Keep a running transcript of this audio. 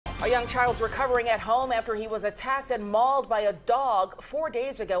A young child's recovering at home after he was attacked and mauled by a dog 4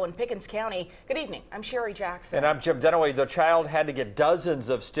 days ago in Pickens County. Good evening. I'm Sherry Jackson. And I'm Jim Dunaway. The child had to get dozens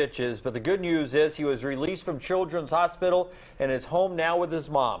of stitches, but the good news is he was released from Children's Hospital and is home now with his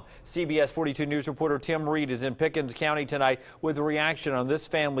mom. CBS 42 News reporter Tim Reed is in Pickens County tonight with a reaction on this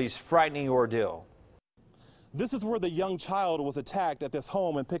family's frightening ordeal. This is where the young child was attacked at this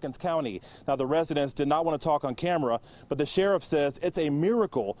home in Pickens County. Now, the residents did not want to talk on camera, but the sheriff says it's a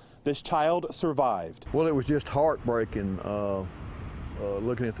miracle this child survived. Well, it was just heartbreaking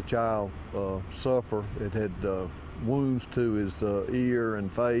looking at the child suffer. It had wounds to his ear and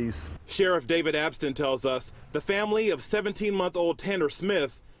face. Sheriff David Abston tells us the family of 17-month-old Tanner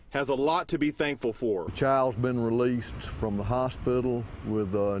Smith has a lot to be thankful for. The child's been released from the hospital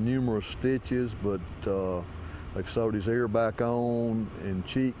with numerous stitches, but they've sewed his ear back on and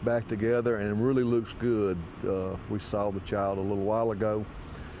cheek back together, and it really looks good. We saw the child a little while ago,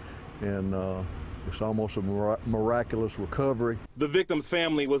 and it's almost a miraculous recovery. The victim's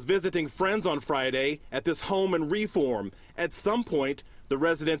family was visiting friends on Friday at this home in Reform. At some point, the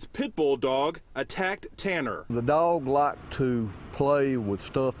resident's pit bull dog attacked Tanner. The dog liked to play with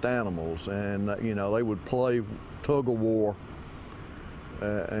stuffed animals, and they would play tug of war.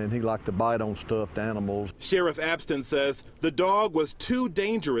 And he liked to bite on stuffed animals. Sheriff Abston says the dog was too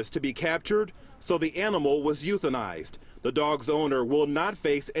dangerous to be captured, so the animal was euthanized. The dog's owner will not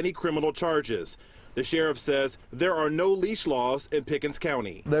face any criminal charges. The sheriff says there are no leash laws in Pickens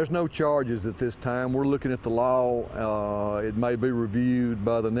County. There's no charges at this time. We're looking at the law. It may be reviewed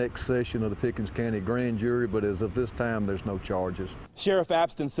by the next session of the Pickens County grand jury, but as of this time, there's no charges. Sheriff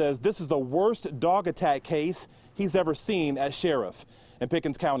Abston says this is the worst dog attack case he's ever seen as sheriff. In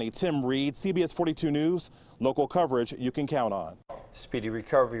Pickens County, Tim Reed, CBS 42 News, local coverage you can count on. Speedy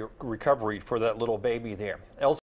recovery for that little baby there.